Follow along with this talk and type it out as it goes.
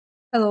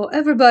Hello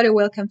everybody,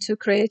 welcome to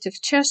Creative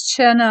Chess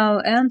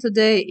Channel, and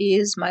today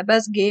is my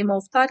best game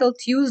of Title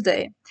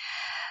Tuesday.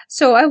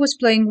 So I was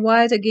playing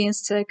white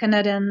against a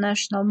Canadian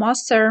national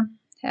master,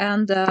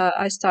 and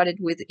I started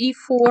with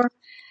e4,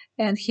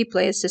 and he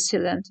played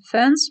Sicilian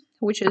defense,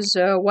 which is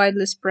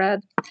widely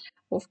spread,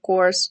 of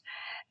course.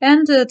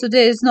 And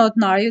today is not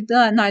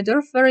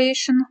neither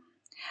variation,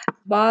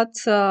 but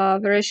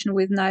variation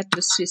with knight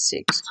to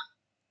c6.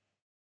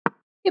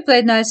 He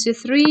played knight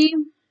c3,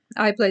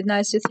 I played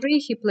knight c3,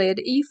 he played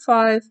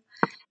e5,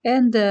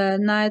 and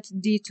knight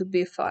d to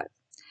b5.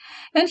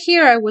 And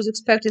here I was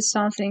expecting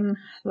something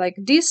like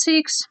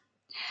d6,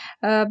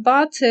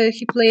 but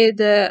he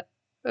played a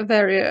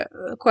very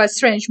quite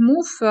strange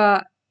move.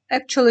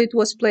 Actually, it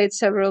was played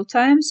several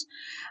times.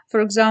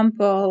 For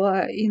example,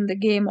 in the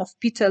game of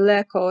Peter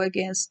Leko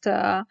against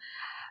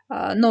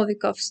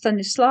Novikov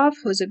Stanislav,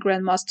 who is a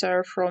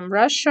grandmaster from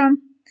Russia.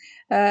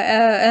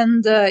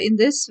 And in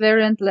this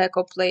variant,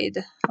 Leko played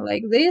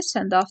like this,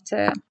 and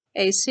after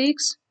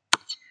a6,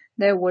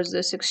 there was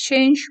this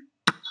exchange.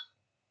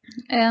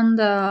 And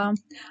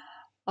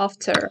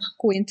after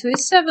queen to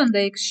e7,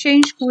 they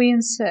exchange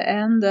queens,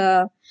 and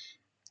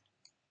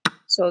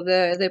so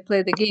they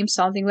play the game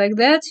something like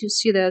that. You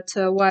see that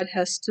white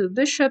has two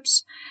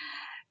bishops,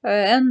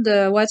 and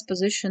white's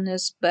position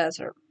is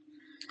better.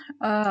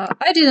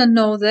 I didn't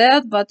know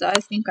that, but I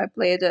think I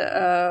played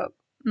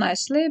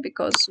nicely,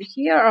 because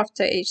here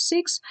after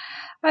h6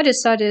 I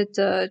decided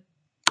to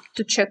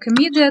check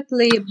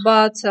immediately,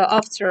 but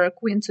after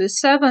queen to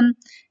e7,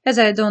 as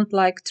I don't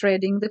like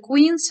trading the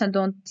queens and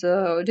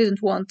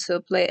didn't want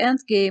to play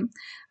endgame,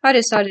 I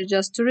decided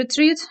just to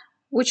retreat,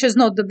 which is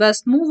not the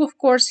best move, of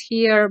course,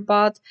 here,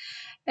 but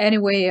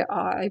anyway,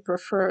 I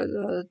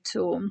prefer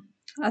to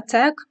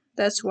attack.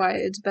 That's why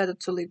it's better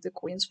to leave the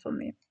queens for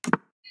me.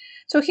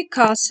 So he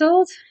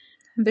castled,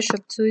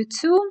 bishop to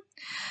e2.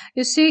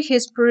 You see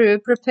he's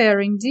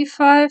preparing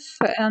d5,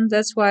 and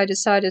that's why I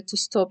decided to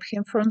stop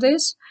him from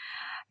this.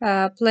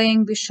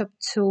 Playing bishop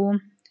to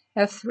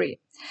f3.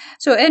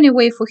 So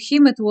anyway, for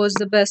him it was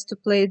the best to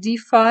play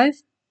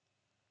d5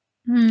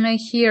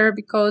 here,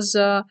 because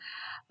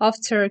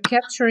after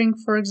capturing,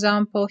 for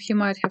example, he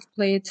might have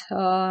played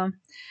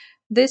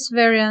this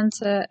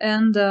variant,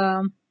 and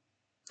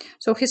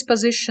so his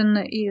position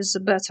is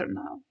better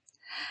now.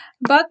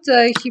 But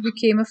he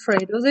became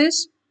afraid of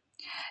this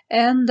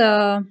and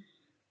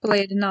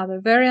played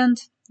another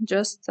variant,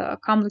 just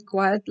calmly,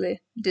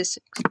 quietly, d6.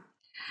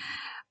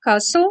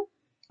 Castle.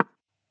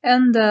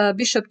 And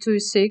bishop to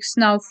e6.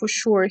 Now for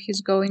sure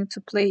he's going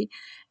to play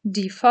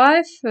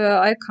d5.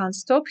 I can't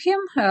stop him,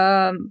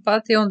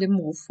 but the only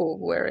move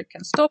where I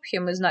can stop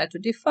him is knight to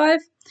d5.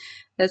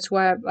 That's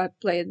why I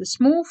played this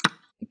move.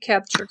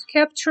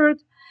 Captured,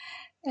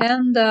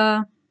 and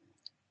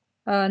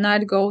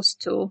knight goes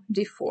to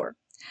d4.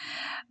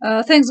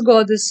 Thanks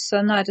God this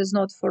knight is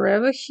not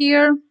forever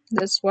here.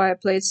 That's why I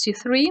played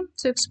c3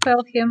 to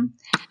expel him.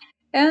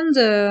 And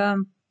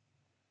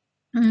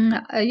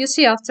you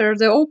see, after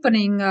the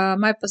opening,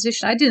 my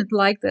position, I didn't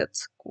like that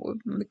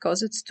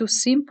because it's too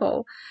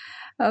simple.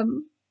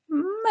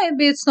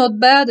 Maybe it's not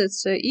bad,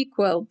 it's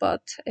equal,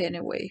 but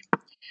anyway.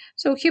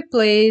 So he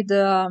played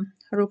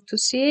rook to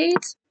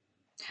c8.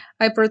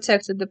 I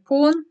protected the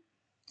pawn,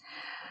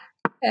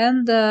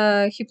 and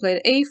he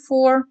played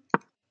a4.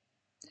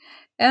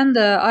 And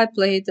I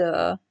played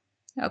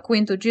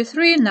queen to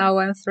g3. Now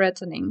I'm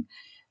threatening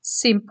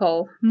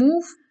simple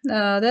move.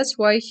 That's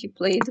why he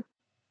played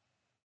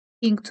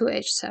king to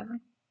h7.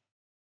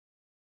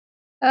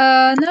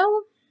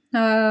 Now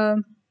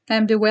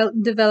I'm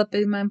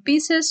developing my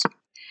pieces,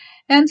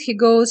 and he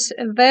goes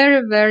a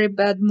very, very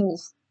bad move.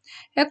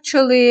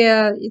 Actually,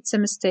 it's a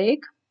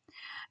mistake,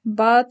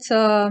 but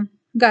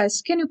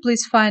guys, can you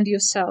please find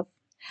yourself?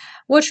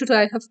 What should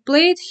I have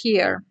played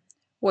here?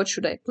 What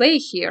should I play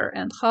here?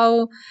 And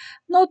how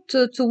not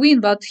to win,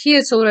 but here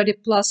it's already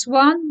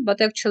 +1, but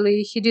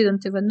actually he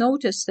didn't even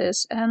notice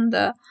this and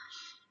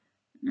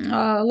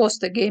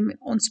lost the game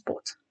on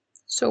spot.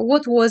 So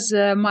what was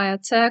my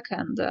attack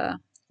and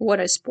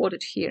what I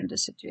spotted here in the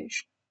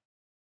situation?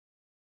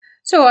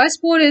 So I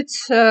spotted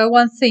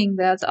one thing,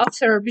 that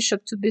after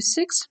bishop to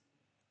b6,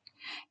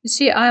 you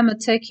see I'm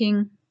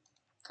attacking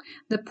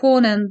the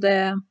pawn and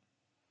the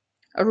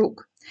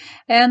rook.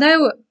 And I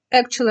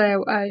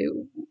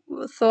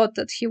thought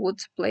that he would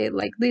play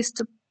like this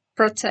to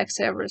protect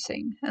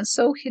everything. And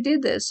so he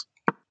did this.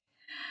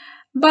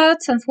 But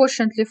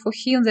unfortunately for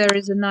him, there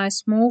is a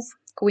nice move,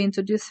 queen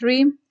to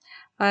d3.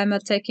 I'm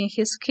attacking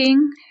his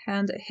king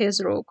and his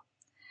rook.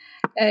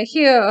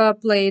 He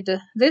played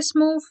this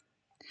move.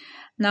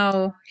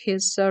 Now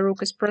his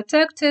rook is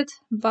protected,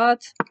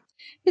 but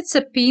it's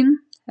a pin,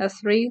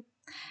 a3,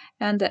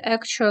 and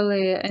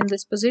actually in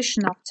this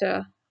position, after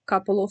a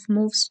couple of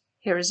moves,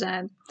 he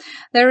resigned.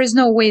 There is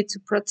no way to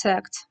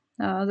protect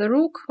the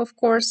rook, of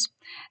course,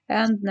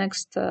 and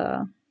next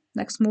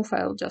move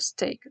I'll just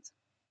take it.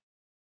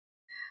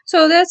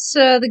 So that's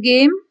the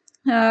game,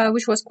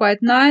 which was quite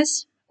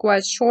nice,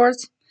 quite short,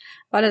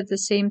 but at the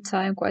same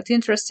time quite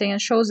interesting, and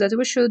shows that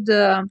we should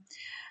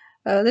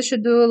They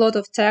should do a lot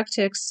of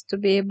tactics to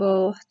be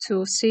able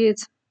to see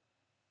it.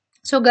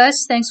 So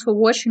guys, thanks for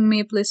watching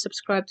me. Please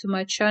subscribe to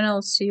my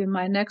channel. See you in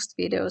my next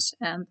videos,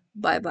 and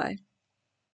bye bye.